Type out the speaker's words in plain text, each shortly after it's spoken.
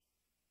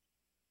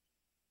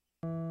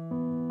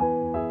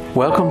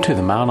Welcome to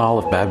the Mount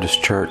Olive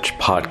Baptist Church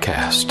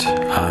podcast.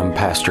 I'm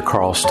Pastor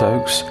Carl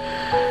Stokes.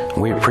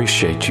 We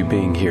appreciate you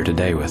being here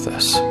today with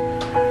us.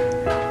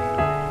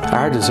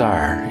 Our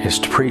desire is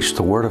to preach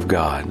the Word of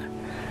God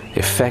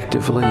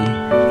effectively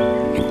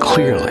and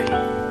clearly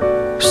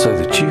so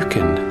that you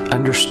can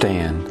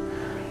understand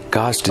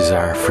God's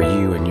desire for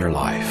you in your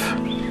life.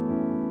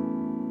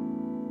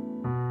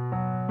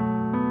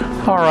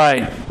 All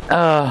right.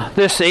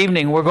 This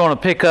evening we're going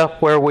to pick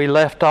up where we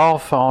left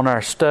off on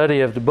our study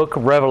of the book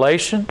of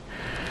Revelation.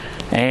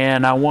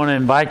 And I want to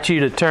invite you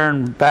to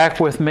turn back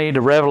with me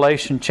to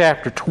Revelation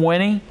chapter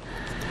 20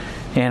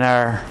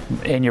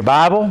 in your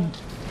Bible.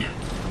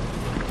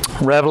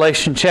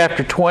 Revelation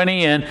chapter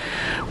 20, and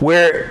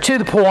we're to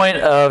the point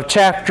of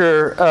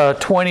chapter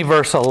 20,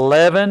 verse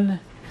 11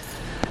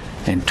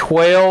 and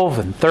 12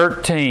 and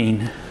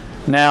 13.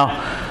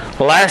 Now,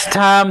 the last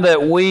time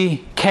that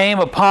we came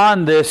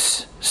upon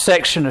this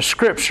section of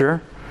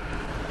Scripture,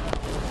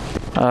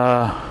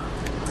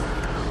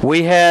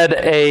 we had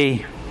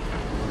a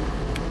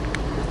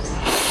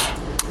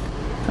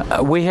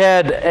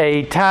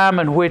time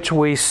in which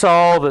we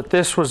saw that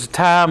this was a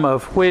time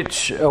of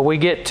which we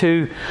get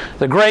to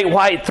the great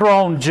white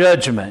throne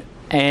judgment,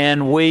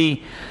 and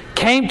we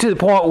came to the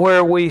point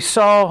where we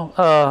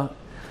saw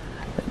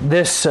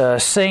this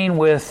scene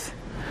with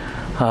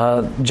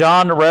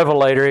John the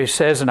Revelator. He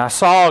says, "And I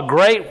saw a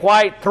great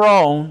white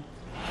throne,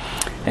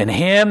 and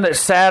him that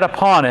sat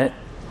upon it,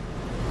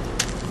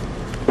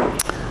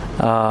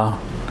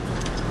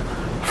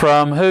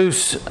 from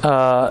whose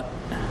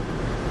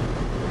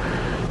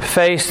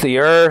face the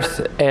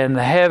earth and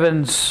the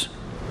heavens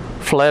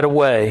fled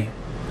away,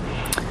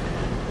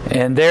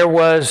 and there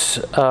was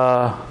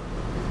no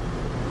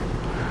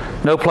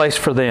place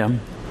for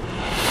them.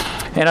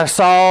 And I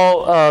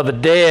saw the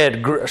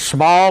dead,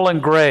 small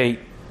and great,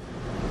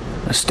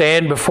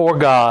 stand before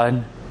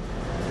God,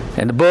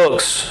 and the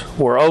books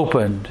were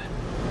opened.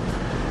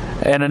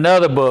 And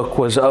another book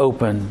was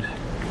opened,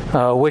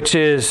 which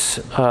is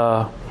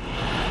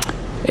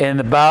in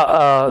the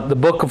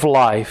book of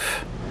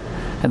life.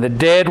 And the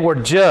dead were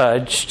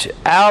judged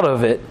out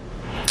of it,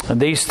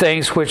 and these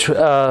things which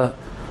were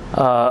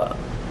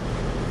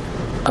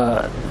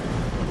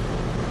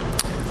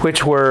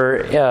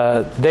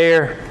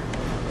there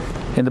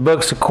in the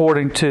books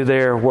according to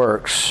their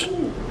works."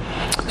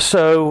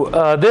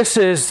 So this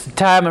is the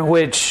time in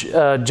which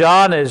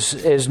John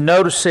is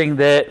noticing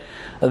that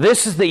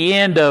this is the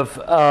end of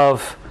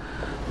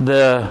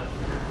the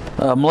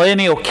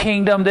millennial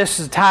kingdom. This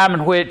is the time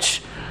in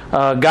which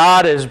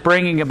God is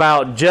bringing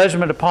about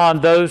judgment upon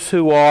those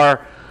who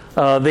are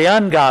the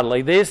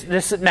ungodly. This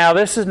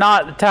is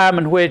not the time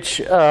in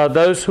which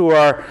those who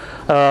are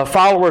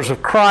followers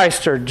of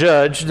Christ are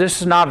judged.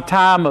 This is not a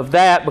time of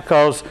that,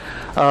 because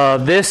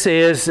this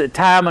is a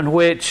time in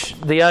which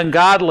the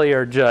ungodly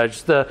are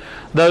judged.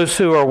 Those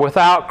who are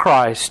without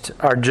Christ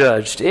are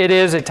judged. It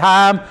is a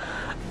time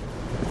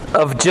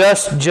of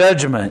just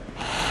judgment.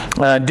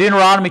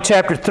 Deuteronomy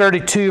chapter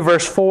 32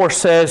 verse 4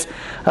 says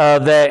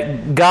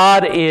that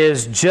God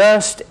is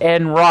just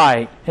and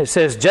right. It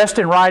says, "Just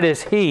and right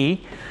is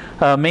He,"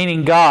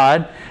 meaning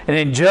God. And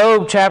in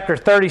Job chapter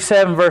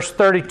 37 verse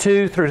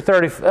 32 through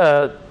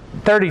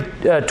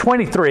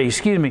 23,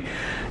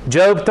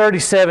 Job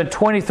 37,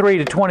 23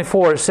 to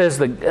 24, it says,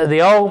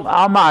 the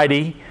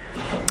Almighty,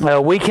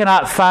 we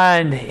cannot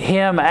find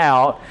Him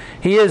out.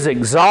 He is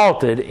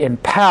exalted in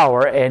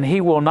power, and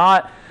He will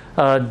not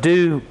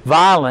do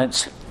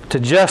violence to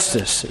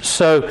justice.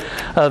 So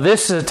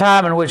this is a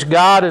time in which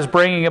God is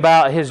bringing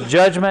about His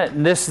judgment,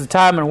 and this is the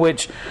time in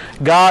which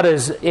God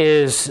is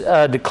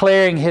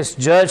declaring His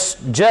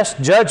just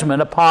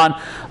judgment upon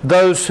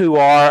those who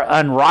are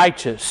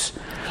unrighteous.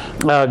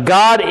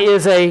 God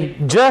is a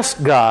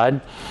just God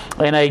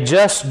and a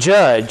just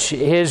judge.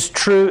 His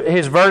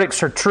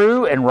verdicts are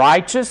true and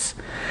righteous,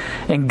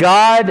 and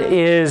God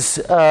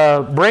is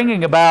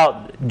bringing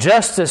about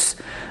justice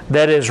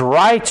that is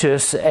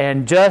righteous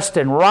and just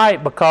and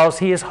right because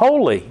He is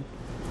holy.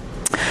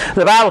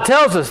 The Bible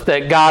tells us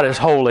that God is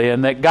holy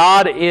and that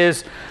God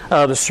is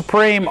the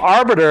supreme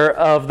arbiter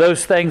of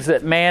those things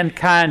that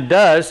mankind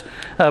does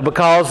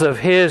because of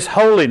His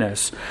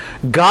holiness.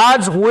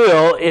 God's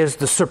will is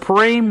the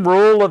supreme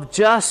rule of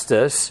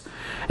justice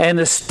and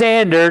the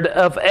standard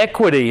of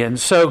equity. And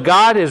so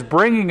God is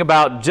bringing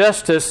about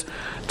justice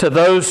to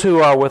those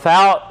who are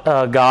without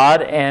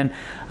God, and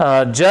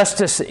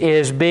justice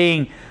is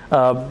being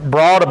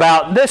brought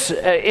about. This,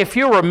 if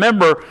you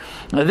remember,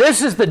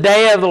 this is the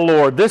day of the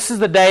Lord. This is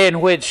the day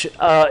in which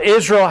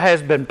Israel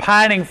has been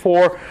pining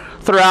for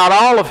throughout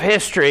all of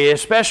history,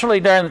 especially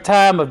during the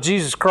time of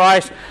Jesus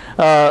Christ.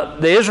 The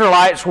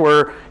Israelites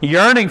were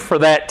yearning for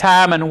that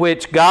time in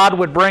which God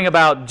would bring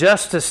about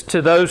justice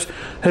to those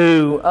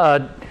who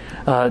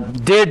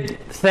did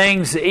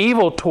things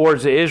evil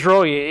towards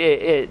Israel.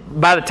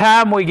 By the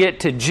time we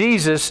get to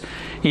Jesus,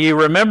 you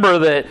remember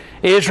that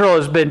Israel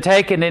has been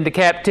taken into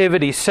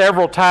captivity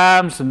several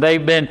times, and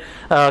they've been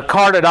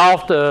carted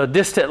off to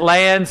distant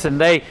lands, and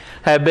they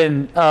have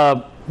been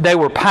they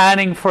were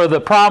pining for the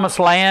promised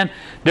land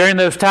during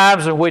those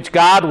times in which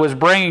God was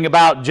bringing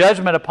about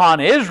judgment upon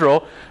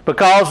Israel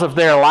because of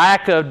their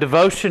lack of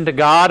devotion to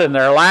God and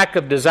their lack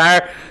of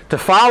desire to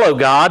follow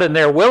God and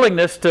their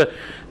willingness to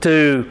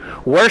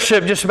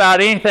worship just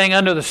about anything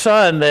under the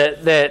sun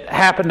that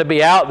happened to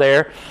be out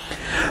there.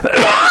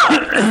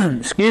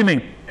 Excuse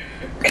me.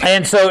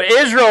 And so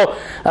Israel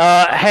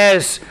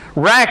has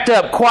racked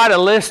up quite a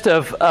list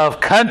of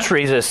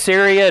countries,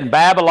 Assyria and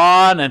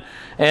Babylon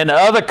and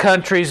other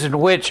countries in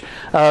which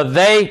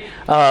they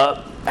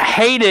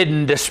hated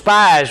and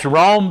despised,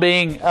 Rome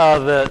being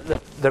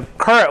the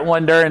current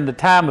one during the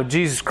time of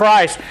Jesus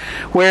Christ,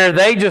 where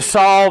they just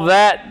saw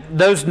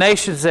those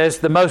nations as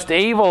the most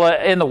evil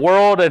in the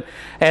world,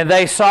 and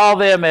they saw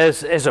them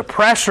as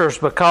oppressors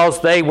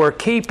because they were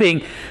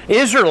keeping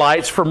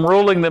Israelites from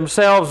ruling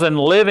themselves and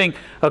living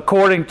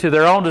according to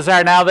their own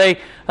desire. Now they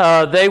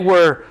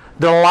were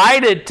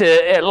delighted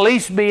to at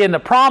least be in the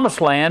promised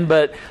land,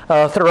 but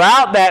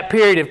throughout that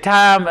period of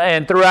time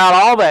and throughout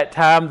all that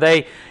time,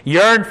 they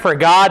yearned for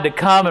God to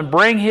come and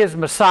bring His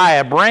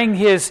Messiah, bring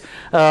His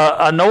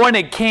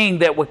anointed King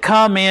that would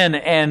come in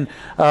and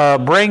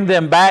bring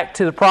them back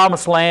to the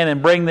promised land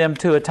and bring them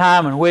to a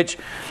time in which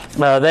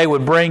they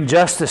would bring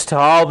justice to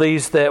all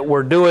these that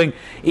were doing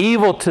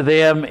evil to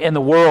them in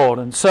the world.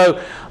 And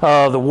so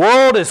the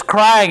world is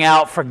crying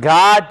out for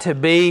God to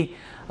be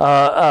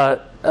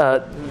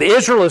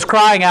Israel is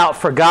crying out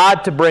for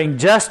God to bring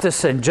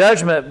justice and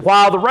judgment,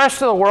 while the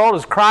rest of the world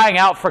is crying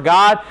out for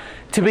God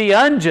to be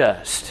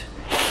unjust.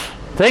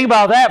 Think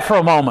about that for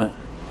a moment.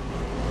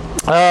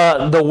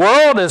 The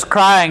world is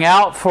crying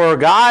out for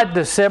God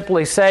to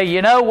simply say,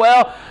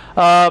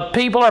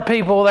 people are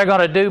people, they're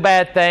going to do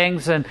bad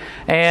things, and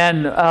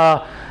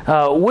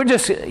we're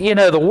just,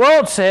 the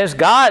world says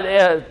God,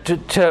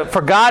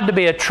 for God to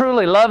be a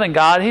truly loving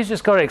God, He's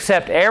just going to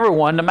accept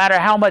everyone, no matter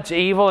how much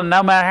evil and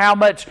no matter how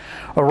much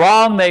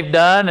wrong they've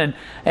done.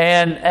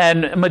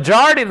 And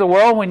majority of the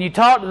world, when you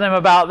talk to them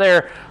about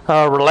their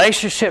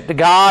relationship to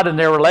God and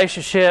their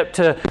relationship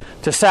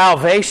to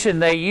salvation,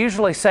 they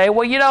usually say,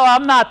 well,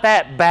 I'm not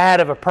that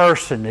bad of a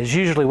person, is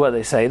usually what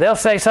they say. They'll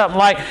say something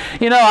like,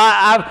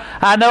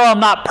 I know I'm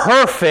not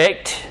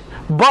perfect,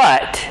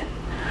 but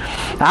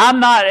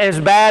I'm not as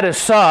bad as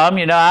some,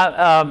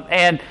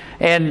 and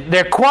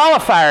their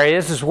qualifier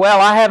is well,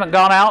 I haven't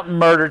gone out and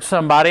murdered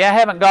somebody. I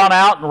haven't gone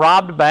out and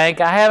robbed a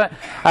bank.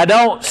 I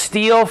don't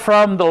steal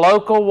from the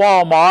local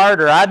Walmart,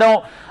 or I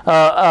don't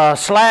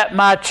slap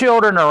my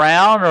children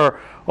around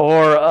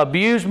or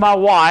abuse my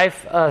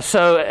wife.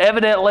 So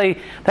evidently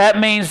that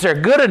means they're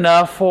good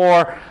enough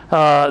for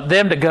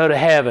them to go to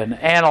heaven.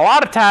 And a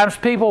lot of times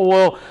people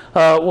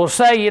will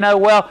say,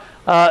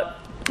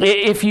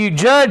 if you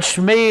judge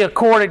me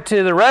according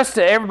to the rest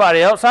of everybody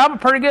else, I'm a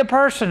pretty good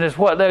person, is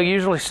what they'll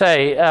usually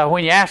say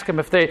when you ask them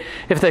if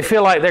they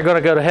feel like they're going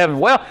to go to heaven.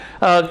 Well,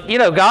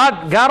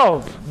 God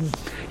will,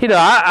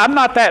 I'm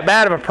not that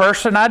bad of a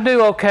person. I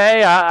do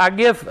okay. I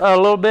give a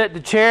little bit to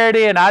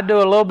charity, and I do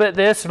a little bit of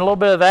this and a little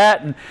bit of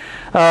that.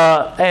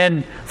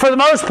 And for the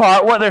most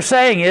part, what they're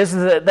saying is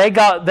that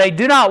they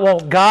do not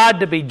want God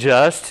to be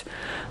just.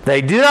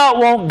 They do not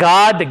want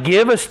God to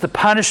give us the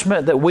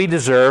punishment that we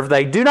deserve.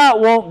 They do not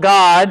want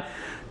God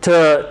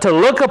to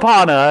look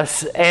upon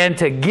us and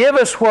to give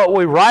us what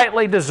we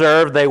rightly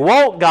deserve. They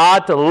want God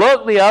to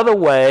look the other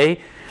way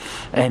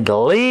and to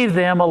leave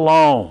them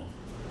alone.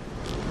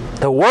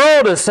 The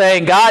world is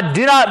saying, God,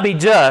 do not be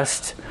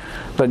just,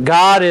 but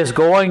God is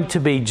going to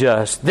be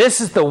just.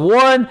 This is the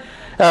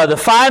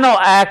final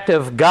act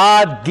of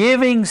God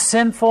giving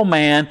sinful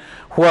man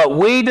what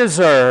we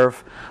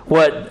deserve,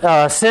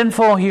 what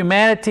sinful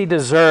humanity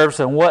deserves,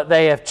 and what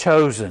they have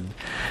chosen.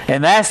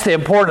 And that's the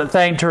important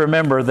thing to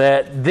remember,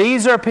 that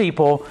these are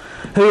people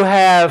who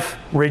have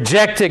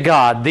rejected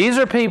God. These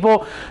are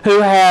people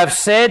who have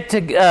said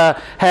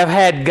have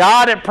had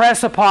God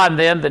impress upon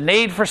them the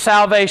need for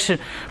salvation,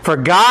 for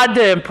God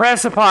to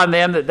impress upon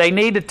them that they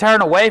need to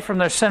turn away from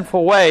their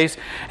sinful ways,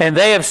 and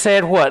they have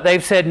said what?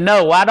 They've said,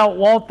 no, I don't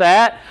want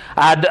that.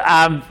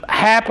 I'm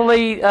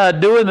happily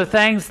doing the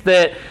things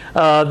that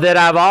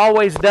I've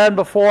always done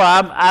before.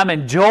 I'm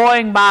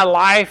enjoying my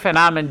life, and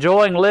I'm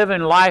enjoying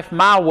living life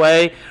my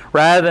way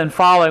rather than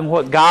following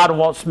what God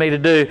wants me to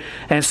do.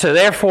 And so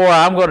therefore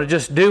I'm going to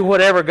just do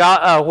whatever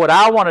God, what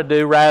I want to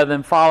do, rather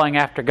than following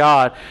after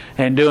God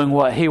and doing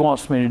what He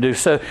wants me to do.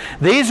 So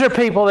these are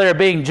people that are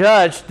being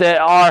judged, that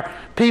are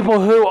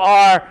people who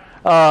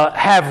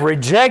have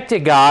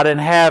rejected God and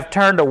have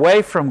turned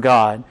away from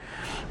God.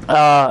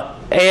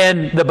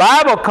 And the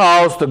Bible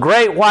calls the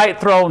great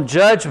white throne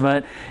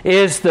judgment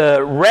is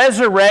the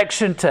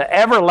resurrection to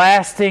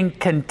everlasting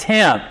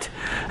contempt.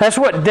 That's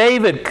what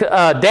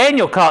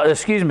Daniel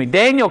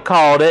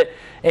called it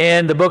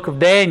in the book of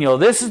Daniel.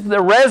 This is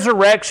the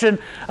resurrection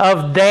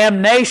of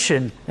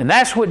damnation, and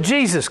that's what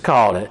Jesus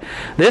called it.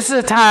 This is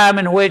a time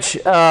in which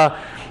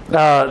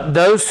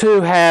those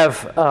who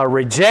have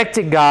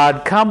rejected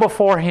God come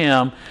before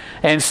Him,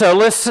 And so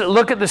let's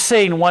look at the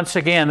scene once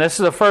again. This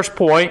is the first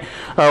point.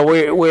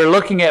 We're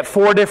looking at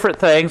 4 different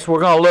things. We're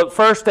going to look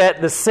first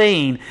at the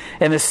scene.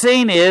 And the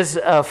scene is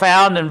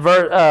found in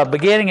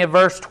beginning in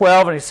verse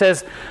 12. And he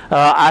says,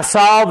 I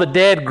saw the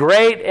dead,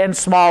 great and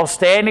small,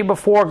 standing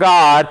before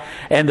God,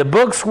 and the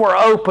books were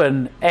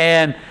open,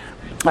 and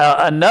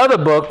another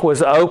book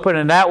was open,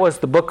 and that was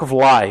the book of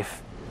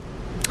life.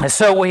 And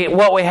so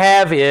what we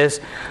have is,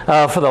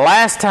 for the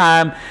last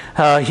time,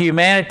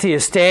 humanity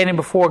is standing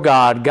before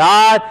God.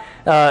 God,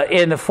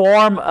 in the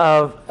form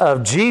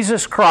of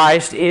Jesus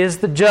Christ, is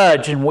the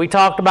judge. And we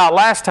talked about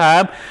last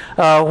time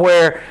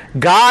where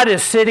God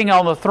is sitting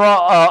on the throne,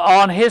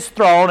 on His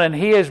throne, and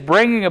He is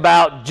bringing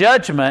about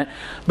judgment.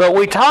 But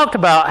we talked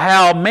about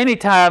how many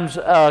times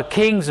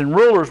kings and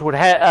rulers would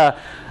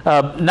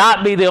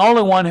not be the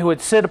only one who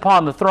would sit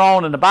upon the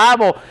throne. And the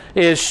Bible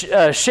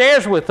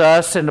shares with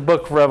us in the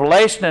book of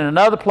Revelation and in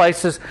other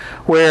places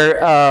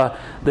where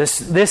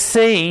this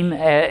scene,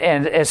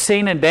 and as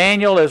seen in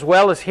Daniel as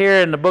well as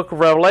here in the book of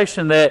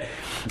Revelation, that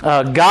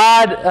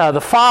God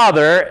the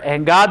Father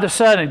and God the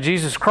Son and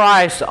Jesus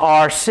Christ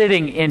are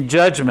sitting in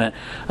judgment.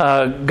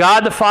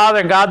 God the Father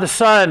and God the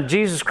Son,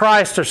 Jesus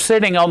Christ, are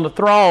sitting on the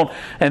throne,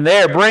 and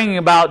they're bringing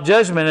about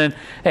judgment.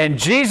 And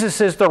Jesus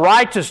is the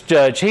righteous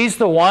judge. He's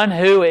the one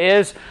who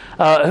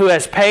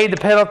has paid the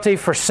penalty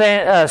for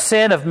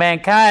sin of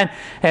mankind,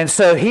 and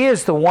so He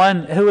is the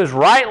one who is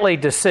rightly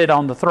to sit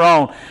on the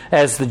throne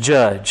as the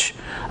judge.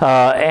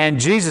 And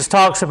Jesus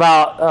talks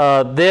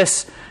about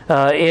this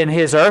in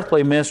His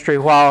earthly ministry,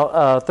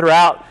 while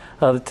throughout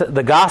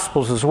the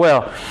Gospels as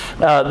well.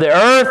 The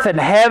earth and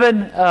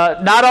heaven,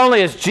 not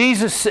only is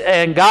Jesus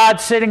and God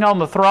sitting on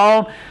the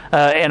throne,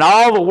 and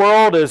all the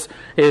world is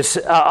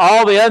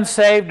all the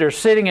unsaved are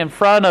sitting in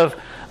front of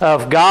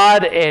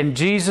God and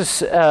Jesus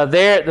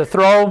there at the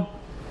throne.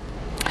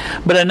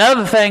 But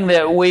another thing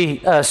that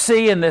we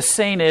see in this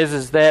scene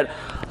is that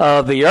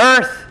the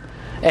earth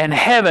and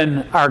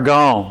heaven are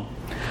gone.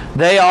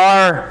 They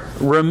are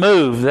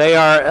removed. They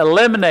are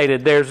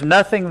eliminated. There's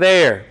nothing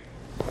there.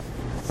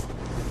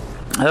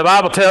 The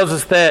Bible tells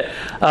us that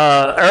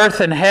earth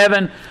and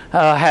heaven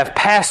have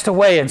passed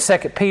away in 2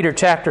 Peter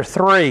chapter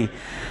 3.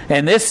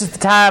 And this is the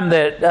time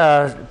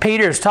that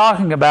Peter is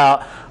talking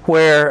about,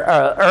 where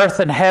earth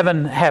and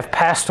heaven have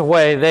passed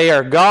away. They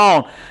are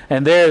gone,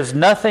 and there is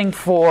nothing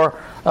for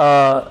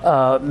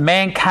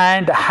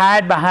mankind to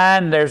hide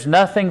behind. There's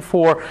nothing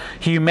for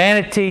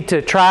humanity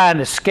to try and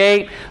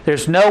escape.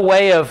 There's no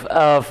way of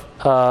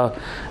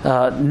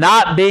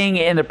not being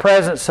in the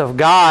presence of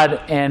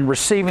God and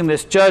receiving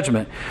this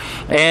judgment.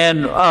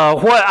 And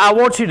what I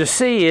want you to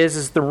see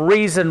is the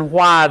reason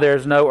why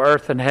there's no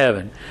earth and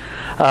heaven.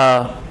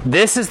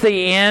 This is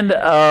the end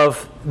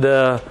of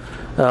the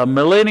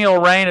millennial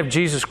reign of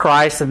Jesus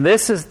Christ, and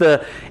this is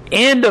the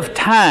end of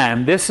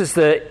time. This is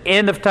the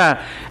end of time.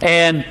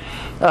 And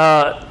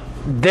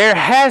there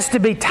has to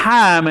be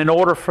time in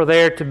order for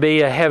there to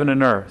be a heaven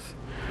and earth.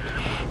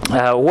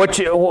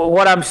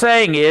 What I'm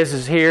saying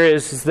is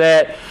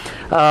that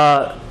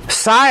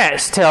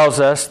science tells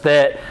us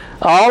that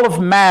all of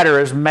matter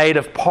is made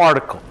of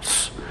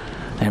particles.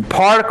 And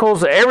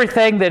particles,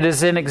 everything that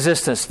is in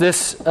existence.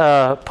 This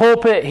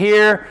pulpit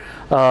here,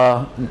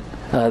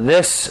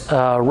 this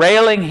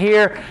railing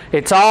here,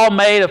 it's all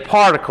made of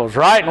particles,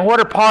 right? And what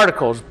are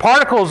particles?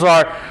 Particles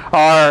are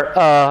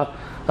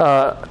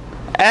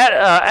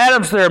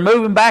atoms that are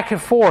moving back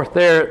and forth.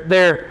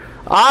 They're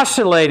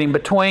oscillating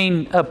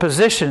between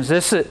positions.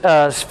 This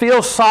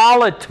feels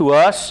solid to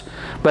us,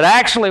 but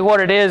actually what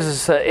it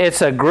is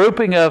it's a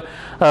grouping of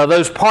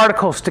those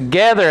particles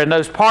together, and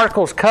those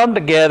particles come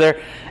together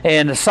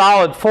in a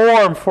solid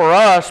form for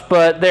us,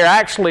 but they're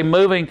actually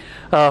moving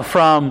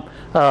from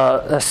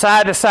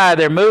side to side.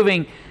 They're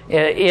moving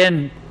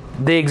in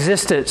the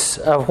existence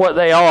of what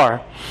they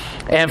are.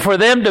 And for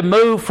them to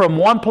move from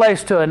one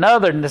place to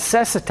another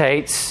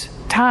necessitates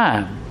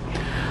time.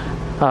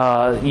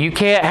 You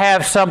can't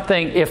have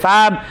something, if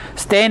I'm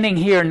standing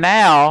here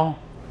now,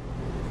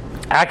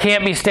 I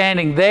can't be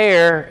standing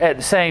there at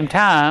the same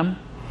time,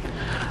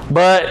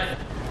 but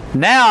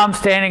now I'm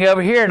standing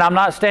over here and I'm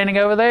not standing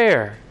over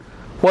there.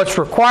 What's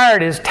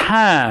required is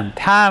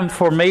time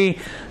for me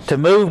to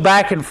move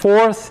back and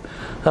forth,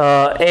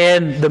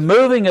 and the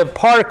moving of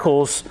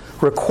particles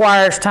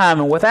requires time.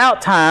 And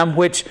without time,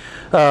 which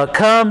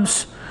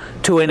comes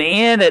to an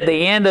end at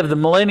the end of the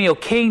millennial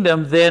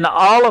kingdom, then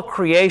all of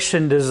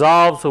creation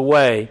dissolves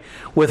away.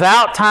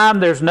 Without time,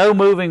 there's no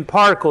moving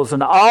particles,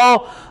 and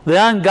all the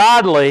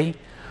ungodly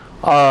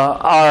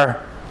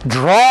are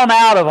drawn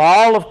out of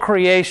all of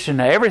creation,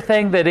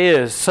 everything that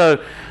is.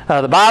 So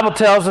the Bible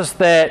tells us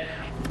that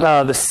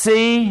the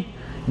sea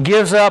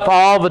gives up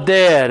all the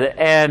dead,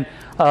 and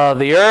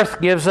the earth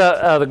gives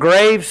up, the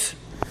graves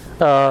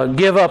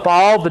give up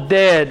all the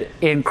dead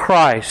in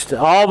Christ,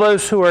 all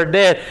those who are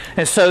dead.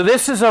 And so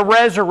this is a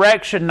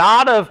resurrection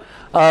not of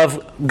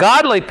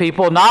godly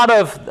people, not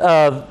of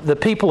the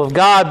people of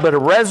God, but a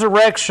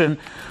resurrection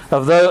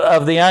of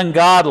the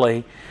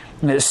ungodly.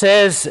 And it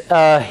says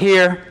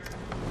here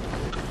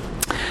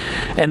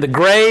And the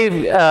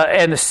grave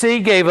and the sea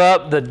gave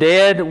up the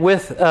dead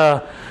with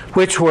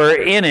which were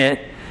in it,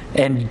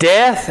 and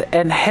death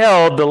and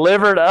hell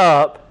delivered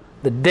up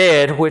the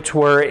dead which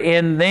were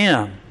in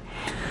them.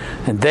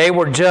 And they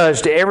were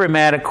judged, every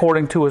man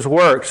according to his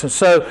works. And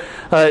so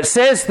it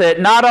says that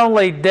not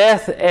only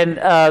death and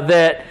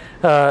that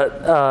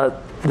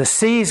the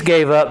seas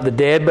gave up the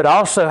dead, but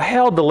also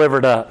hell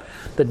delivered up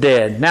the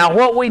dead. Now,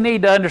 what we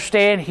need to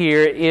understand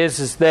here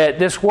is that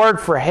this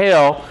word for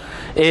hell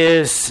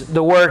is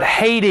the word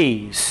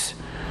Hades.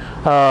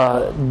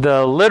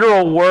 The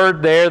literal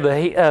word there,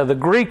 the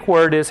Greek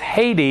word is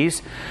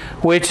Hades,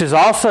 which is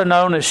also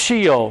known as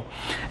Sheol.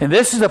 And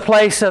this is the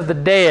place of the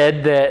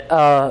dead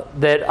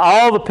that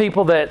all the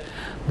people that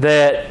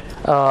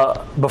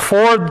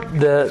before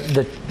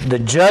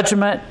the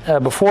judgment,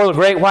 before the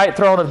great white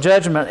throne of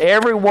judgment,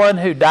 everyone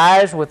who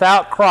dies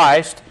without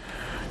Christ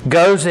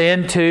goes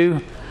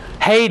into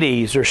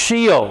Hades or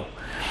Sheol.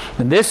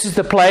 And this is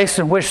the place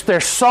in which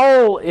their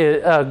soul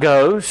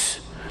goes,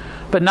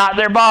 but not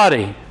their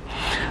body.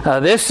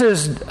 This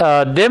is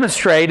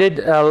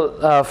demonstrated,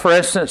 for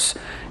instance,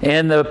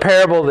 in the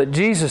parable that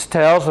Jesus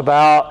tells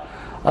about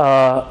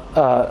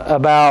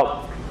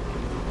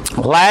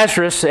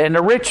Lazarus and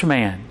the rich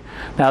man.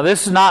 Now,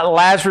 this is not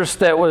Lazarus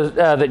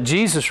that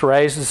Jesus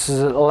raised. This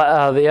is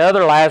the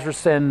other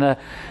Lazarus in the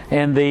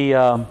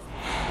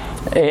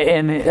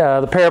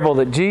parable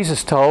that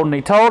Jesus told. And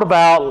he told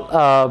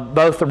about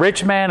both the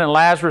rich man and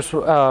Lazarus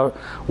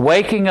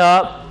waking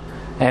up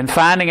and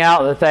finding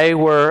out that they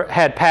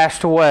had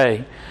passed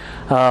away.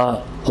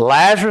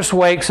 Lazarus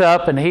wakes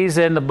up and he's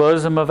in the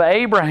bosom of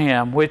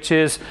Abraham, which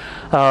is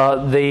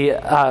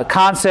the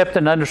concept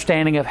and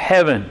understanding of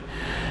heaven.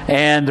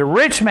 And the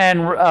rich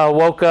man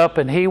woke up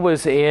and he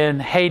was in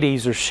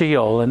Hades or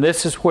Sheol. And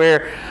this is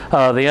where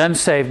the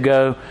unsaved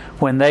go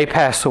when they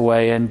pass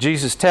away. And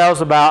Jesus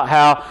tells about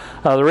how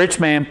the rich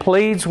man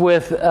pleads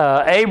with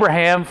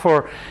Abraham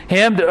for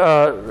him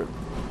to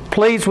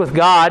pleads with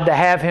God to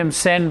have him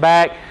send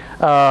back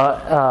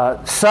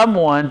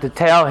someone to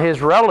tell his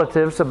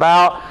relatives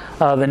about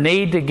the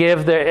need to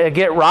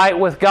get right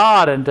with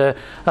God and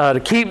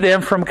to keep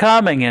them from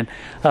coming. And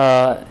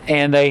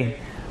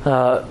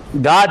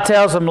God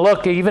tells them,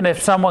 look, even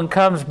if someone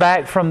comes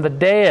back from the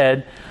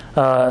dead,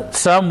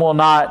 some will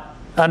not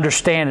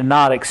understand and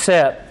not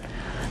accept.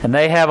 And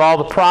they have all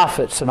the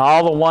prophets and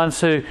all the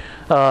ones who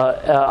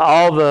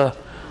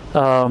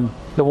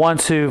the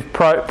ones who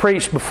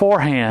preached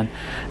beforehand.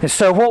 And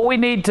so what we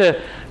need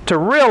to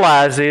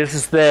realize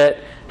is that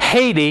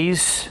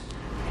Hades,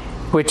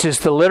 which is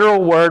the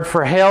literal word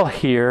for hell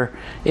here,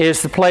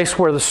 is the place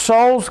where the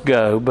souls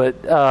go. But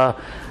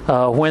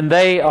when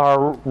they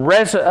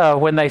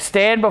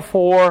stand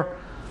before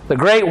the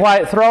great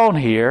white throne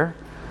here,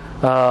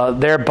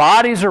 their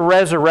bodies are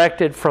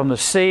resurrected from the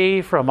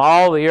sea, from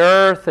all the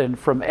earth, and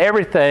from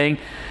everything,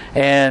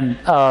 and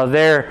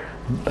they're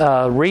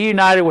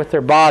reunited with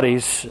their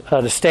bodies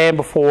to stand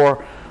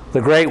before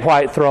the great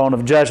white throne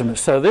of judgment.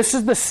 So this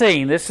is the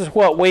scene. This is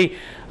what we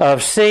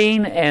have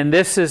seen, and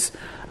this is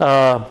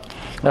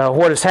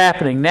what is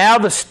happening. Now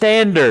the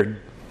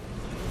standard,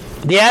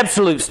 the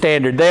absolute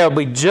standard, they will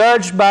be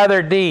judged by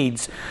their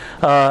deeds,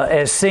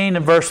 as seen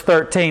in verse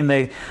 13.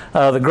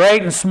 The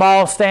great and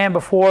small stand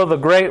before the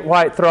great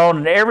white throne,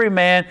 and every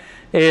man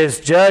is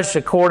judged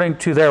according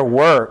to their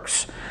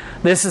works.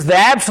 This is the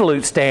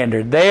absolute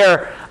standard. They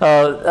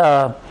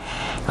are,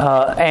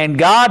 and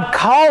God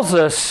calls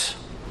us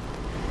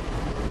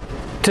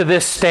to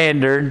this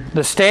standard,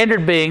 the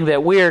standard being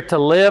that we are to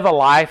live a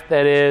life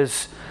that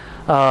is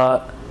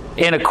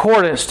in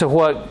accordance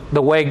to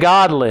the way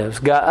God lives.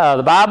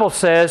 The Bible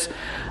says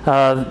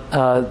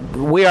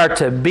we are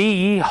to be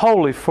ye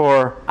holy,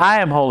 for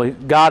I am holy.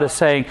 God is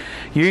saying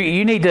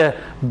you need to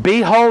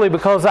be holy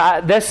because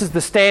this is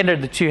the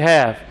standard that you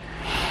have.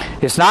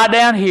 It's not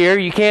down here.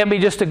 You can't be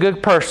just a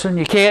good person.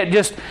 You can't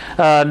just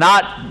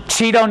not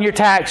cheat on your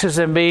taxes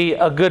and be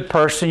a good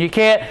person. You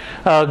can't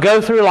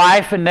go through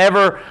life and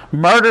never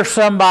murder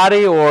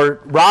somebody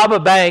or rob a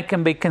bank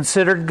and be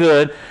considered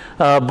good.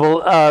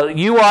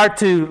 You are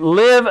to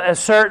live a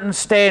certain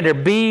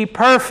standard. Be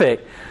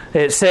perfect.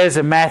 It says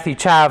in Matthew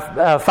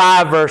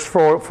 5 verse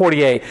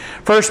 48.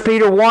 1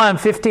 Peter 1,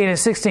 15 and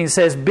 16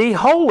 says, be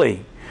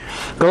holy.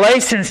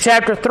 Galatians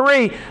chapter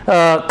 3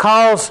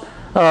 calls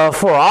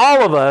for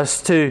all of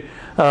us to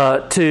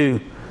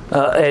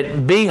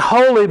be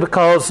holy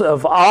because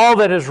of all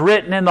that is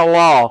written in the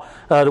law.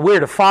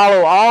 We're to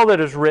follow all that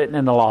is written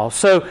in the law.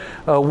 So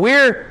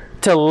we're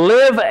to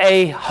live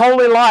a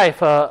holy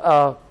life,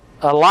 a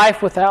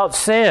life without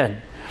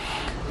sin.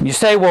 You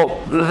say,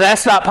 well,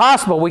 that's not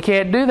possible. We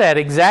can't do that.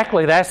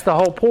 Exactly. That's the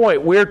whole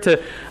point. We're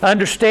to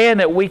understand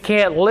that we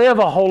can't live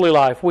a holy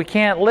life. We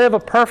can't live a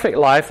perfect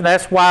life, and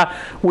that's why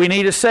we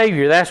need a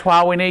Savior. That's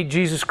why we need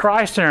Jesus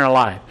Christ in our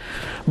life.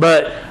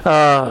 But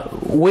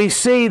we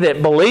see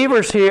that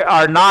believers here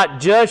are not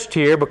judged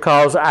here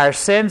because our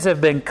sins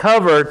have been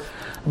covered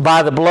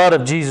by the blood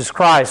of Jesus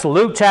Christ.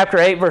 Luke chapter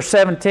 8, verse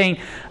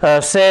 17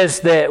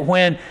 says that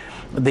when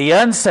the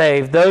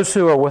unsaved, those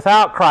who are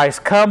without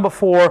Christ, come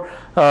before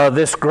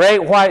this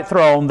great white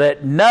throne,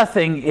 that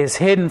nothing is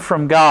hidden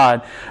from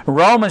God.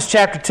 Romans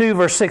chapter 2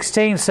 verse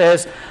 16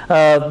 says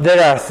that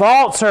our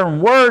thoughts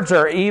and words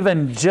are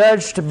even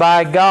judged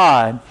by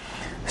God.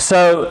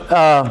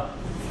 So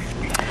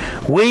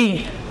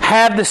we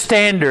have the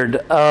standard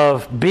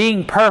of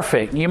being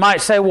perfect. You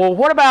might say, well,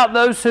 what about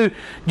those who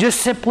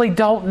just simply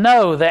don't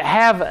know, that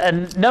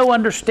have no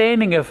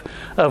understanding of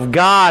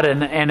God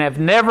and have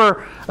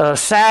never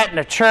sat in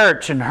a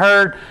church and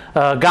heard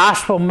a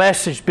gospel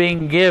message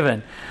being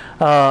given?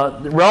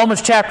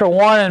 Romans chapter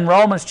 1 and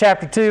Romans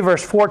chapter 2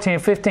 verse 14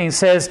 and 15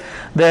 says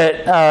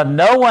that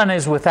no one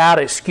is without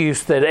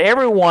excuse, that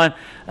everyone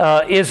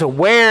is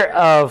aware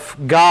of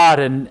God,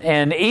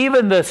 and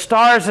even the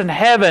stars in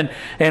heaven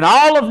and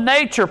all of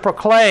nature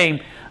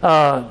proclaim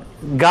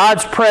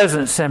God's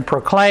presence and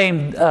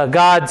proclaim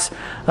God's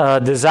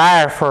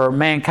desire for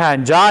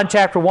mankind. John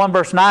chapter 1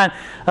 verse 9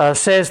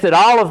 says that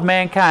all of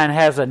mankind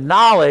has a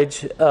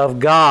knowledge of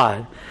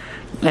God.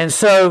 And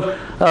so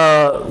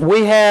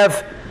we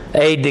have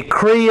a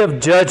decree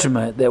of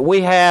judgment that we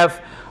have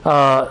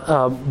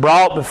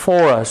brought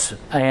before us,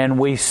 and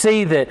we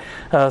see that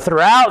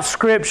throughout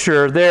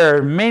Scripture there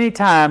are many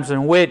times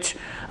in which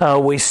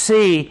we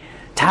see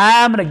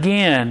time and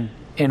again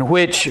in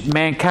which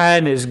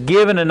mankind is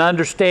given an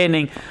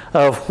understanding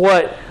of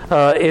what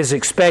is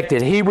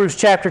expected. Hebrews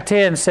chapter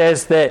 10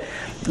 says that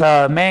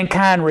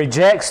mankind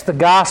rejects the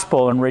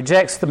gospel and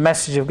rejects the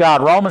message of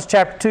God. Romans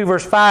chapter 2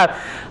 verse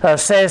 5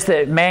 says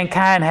that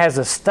mankind has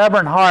a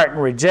stubborn heart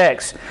and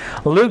rejects.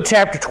 Luke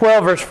chapter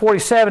 12 verse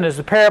 47 is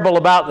the parable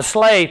about the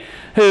slave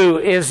who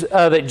is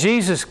that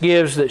Jesus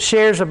gives, that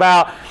shares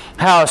about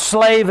how a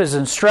slave is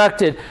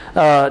instructed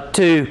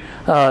to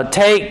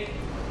take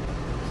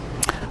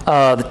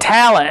the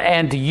talent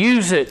and to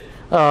use it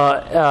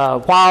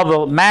while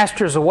the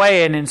master's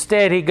away, and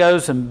instead he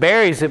goes and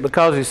buries it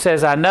because he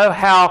says, I know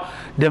how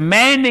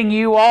demanding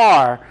you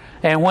are.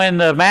 And when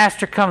the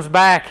master comes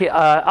back,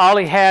 all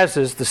he has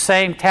is the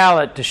same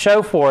talent to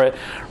show for it,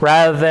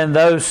 rather than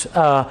those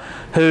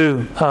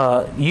who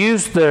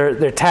use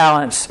their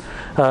talents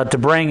to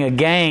bring a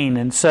gain.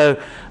 And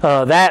so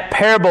that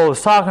parable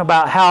is talking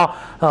about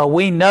how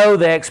we know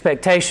the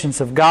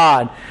expectations of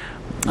God.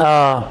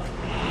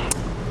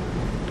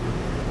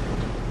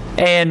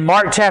 And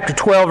Mark chapter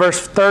 12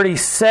 verse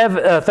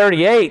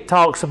 38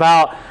 talks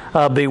about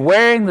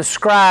bewaring the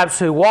scribes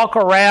who walk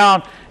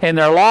around in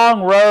their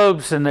long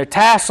robes and their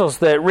tassels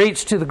that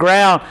reach to the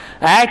ground,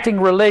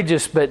 acting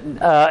religious but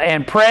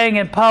and praying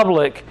in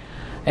public,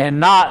 and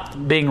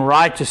not being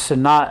righteous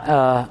and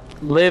not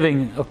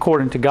living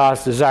according to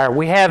God's desire.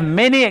 We have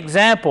many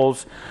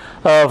examples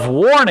of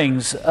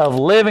warnings of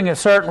living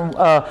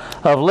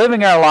of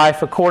living our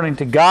life according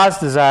to God's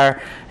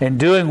desire and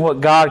doing what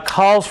God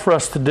calls for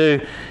us to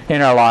do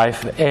in our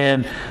life.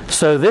 And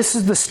so this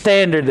is the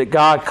standard that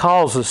God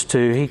calls us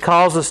to. He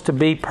calls us to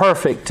be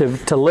perfect,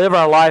 to live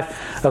our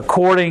life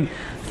according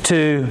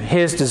to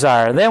His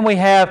desire. Then we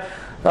have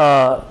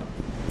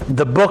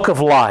the book of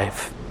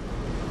life.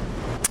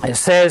 It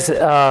says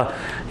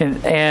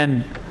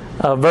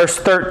verse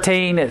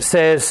 13, it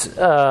says,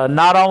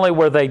 not only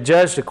were they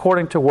judged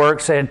according to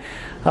works, and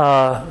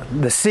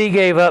the sea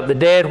gave up the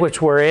dead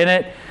which were in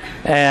it,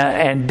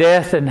 and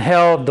death and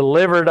hell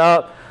delivered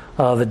up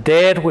the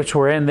dead which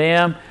were in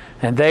them,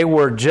 and they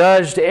were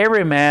judged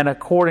every man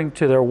according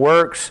to their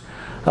works.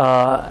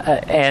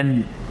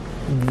 And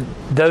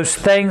those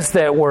things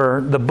that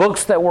were, the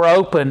books that were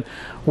open,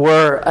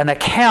 were an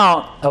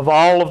account of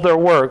all of their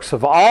works,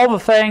 of all the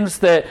things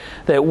that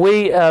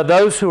we,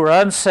 those who are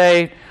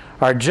unsaved,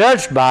 are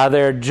judged by.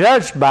 They're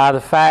judged by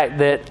the fact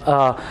that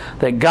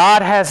that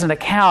God has an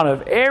account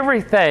of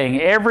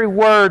everything, every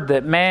word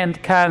that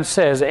mankind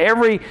says,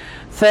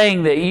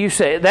 everything that you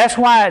say. That's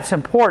why it's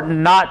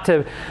important not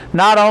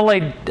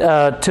only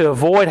to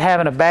avoid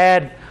having a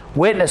bad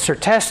witness or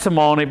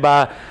testimony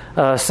by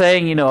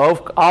saying,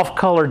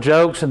 off-color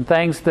jokes and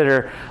things that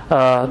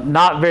are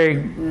not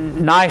very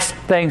nice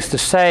things to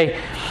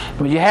say.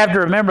 But you have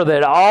to remember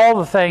that all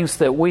the things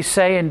that we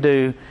say and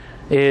do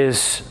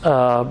is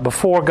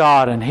before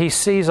God, and He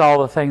sees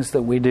all the things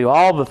that we do,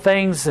 all the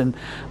things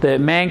that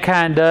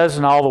mankind does,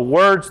 and all the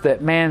words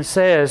that man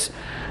says.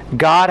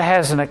 God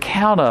has an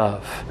account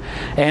of.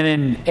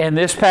 And in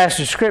this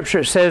passage of Scripture,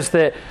 it says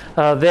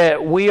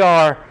that we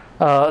are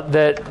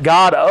that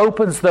God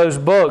opens those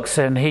books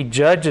and He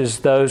judges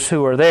those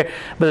who are there.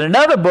 But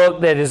another book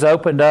that is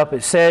opened up,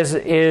 it says,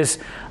 is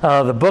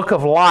the book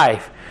of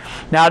life.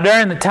 Now,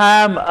 during the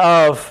time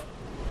of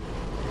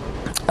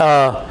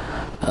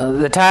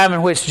the time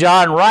in which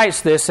John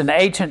writes this, in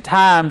ancient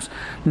times,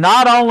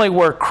 not only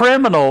were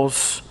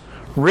criminals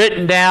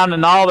written down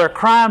and all their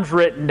crimes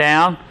written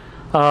down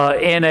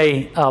in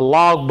a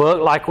log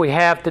book like we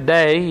have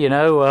today.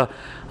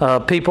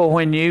 People,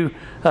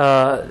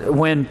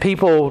 when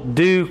people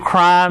do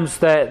crimes,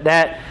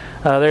 that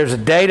There's a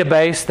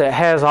database that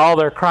has all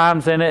their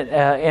crimes in it.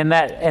 In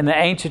the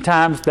ancient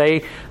times,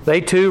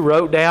 they too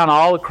wrote down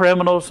all the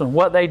criminals and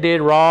what they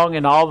did wrong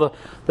and all the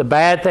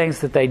bad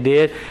things that they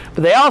did.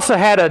 But they also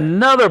had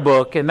another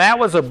book, and that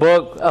was a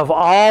book of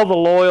all the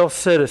loyal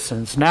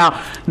citizens.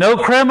 Now, no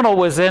criminal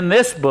was in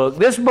this book.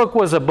 This book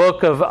was a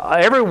book of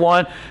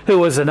everyone who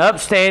was an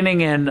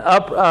upstanding and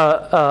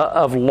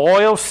of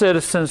loyal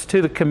citizens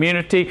to the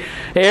community.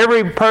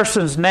 Every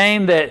person's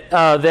name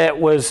that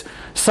was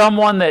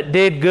someone that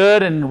did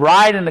good and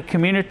right in the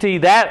community.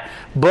 That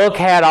book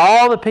had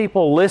all the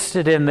people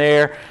listed in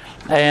there,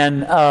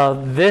 and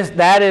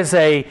that is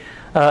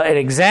an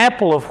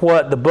example of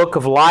what the Book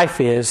of Life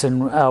is.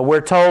 And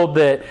we're told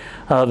that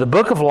the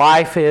Book of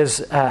Life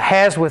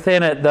has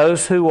within it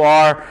those who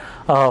are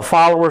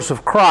followers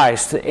of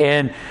Christ.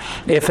 And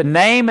if a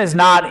name is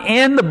not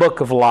in the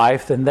Book of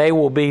Life, then they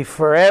will be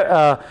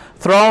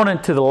thrown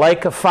into the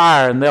lake of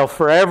fire, and they'll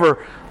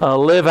forever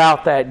live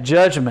out that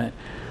judgment.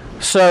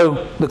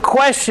 So the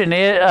question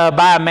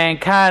by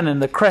mankind and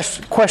the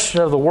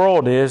question of the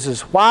world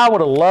is why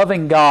would a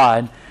loving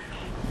God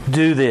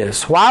do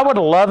this? Why would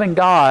a loving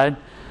God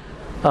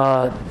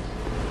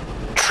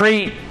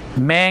treat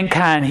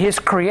mankind, His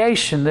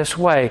creation, this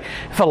way?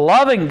 If a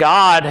loving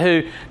God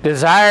who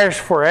desires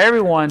for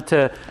everyone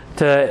to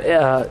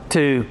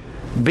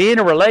be in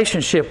a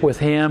relationship with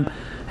Him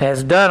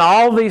has done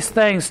all these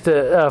things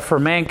for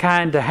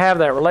mankind to have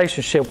that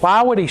relationship,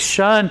 why would He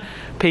shun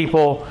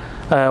people?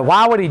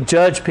 Why would He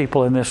judge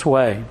people in this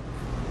way?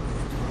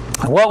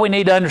 What we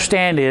need to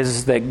understand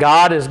is that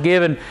God has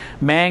given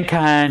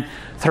mankind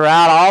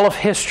throughout all of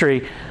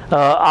history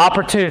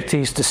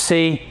opportunities to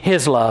see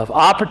His love,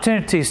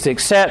 opportunities to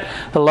accept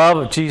the love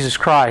of Jesus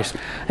Christ.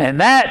 And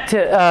that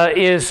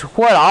is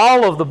what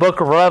all of the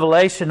book of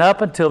Revelation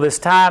up until this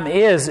time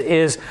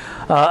is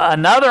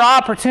another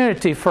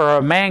opportunity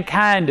for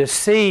mankind to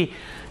see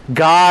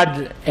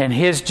God and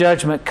His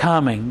judgment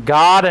coming,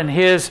 God and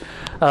His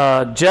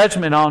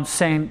judgment on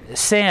sin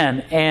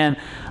and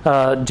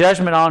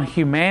judgment on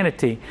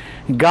humanity.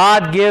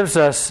 God gives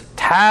us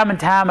time and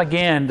time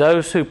again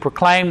those who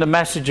proclaim the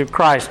message of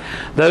Christ,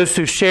 those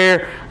who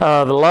share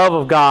the love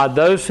of God,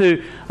 those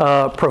who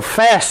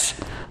profess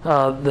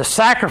the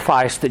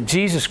sacrifice that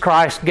Jesus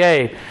Christ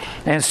gave.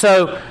 And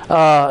so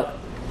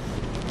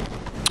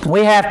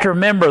we have to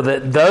remember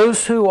that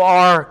those who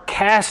are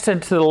cast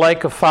into the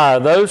lake of fire,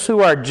 those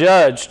who are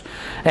judged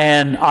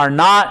and are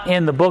not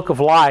in the book of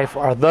life,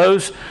 are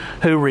those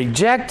who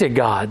rejected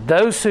God.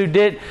 Those who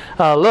did,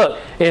 look,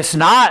 it's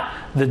not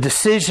the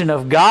decision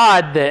of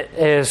God that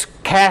has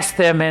cast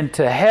them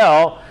into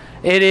hell.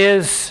 It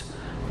is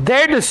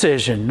their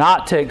decision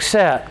not to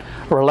accept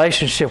a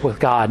relationship with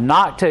God,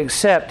 not to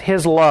accept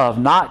His love,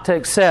 not to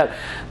accept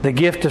the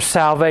gift of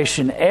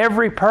salvation.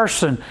 Every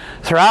person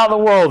throughout the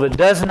world that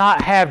does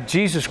not have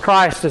Jesus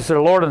Christ as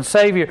their Lord and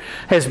Savior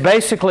has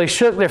basically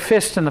shook their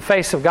fist in the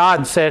face of God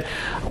and said,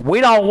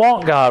 we don't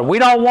want God. We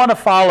don't want to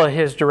follow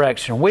His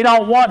direction. We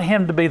don't want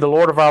Him to be the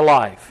Lord of our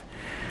life.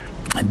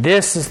 And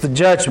this is the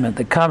judgment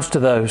that comes to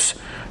those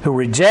who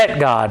reject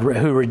God,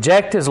 who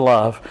reject His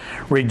love,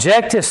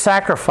 reject His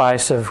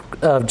sacrifice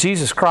of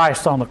Jesus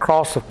Christ on the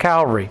cross of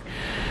Calvary.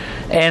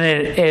 And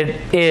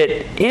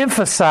it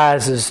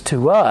emphasizes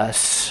to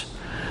us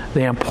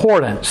the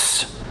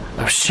importance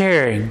of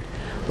sharing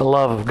the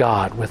love of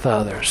God with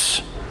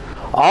others.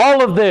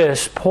 All of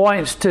this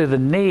points to the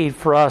need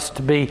for us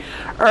to be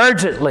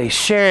urgently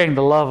sharing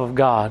the love of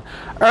God,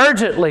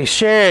 urgently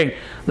sharing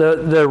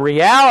the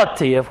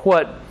reality of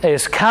what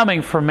is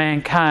coming for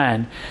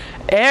mankind.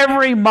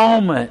 Every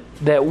moment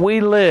that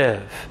we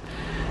live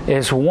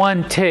is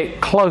one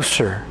tick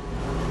closer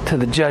to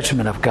the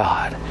judgment of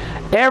God.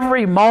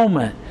 Every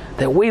moment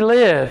that we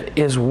live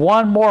is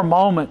one more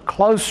moment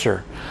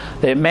closer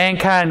that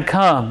mankind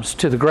comes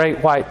to the great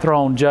white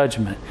throne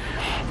judgment.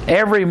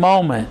 Every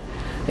moment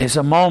is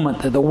a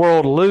moment that the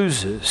world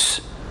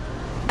loses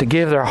to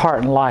give their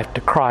heart and life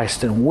to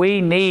Christ. And we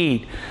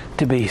need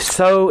to be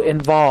so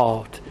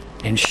involved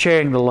in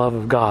sharing the love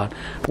of God.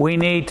 We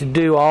need to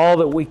do all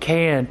that we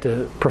can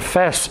to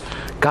profess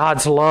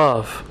God's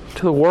love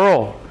to the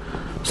world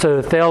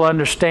so that they'll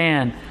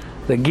understand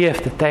the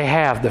gift that they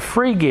have, the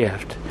free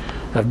gift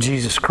of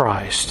Jesus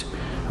Christ.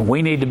 And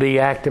we need to be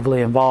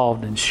actively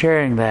involved in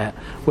sharing that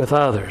with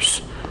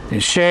others,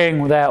 and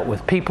sharing that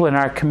with people in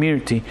our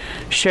community,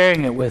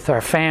 sharing it with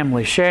our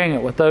family, sharing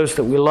it with those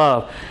that we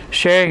love,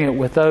 sharing it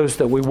with those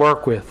that we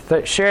work with,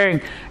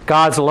 sharing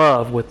God's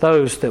love with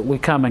those that we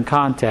come in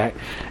contact.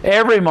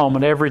 Every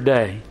moment, every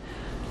day,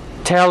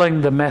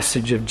 telling the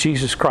message of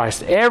Jesus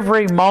Christ.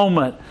 Every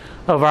moment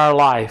of our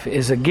life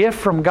is a gift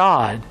from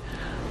God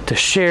to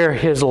share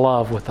His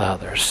love with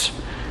others.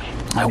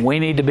 And we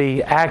need to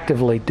be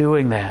actively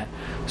doing that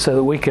so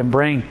that we can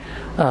bring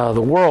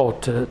the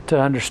world to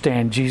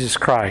understand Jesus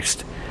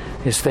Christ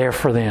is there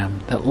for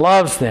them, that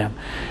loves them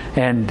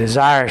and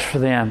desires for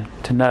them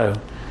to know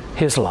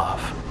His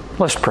love.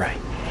 Let's pray.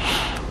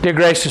 Dear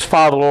gracious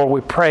Father, Lord,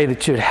 we pray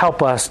that You would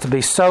help us to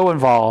be so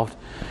involved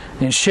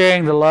in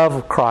sharing the love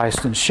of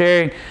Christ and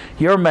sharing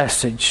Your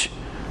message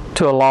to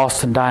to a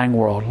lost and dying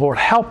world. Lord,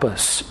 help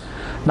us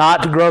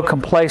not to grow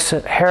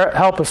complacent.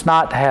 Help us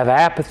not to have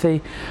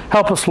apathy.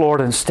 Help us,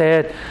 Lord,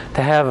 instead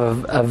to have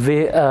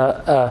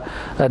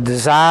a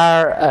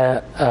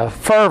desire, a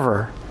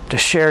fervor to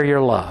share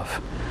your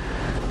love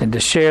and to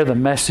share the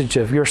message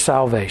of your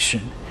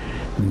salvation.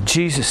 In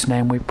Jesus'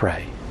 name we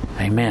pray.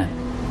 Amen.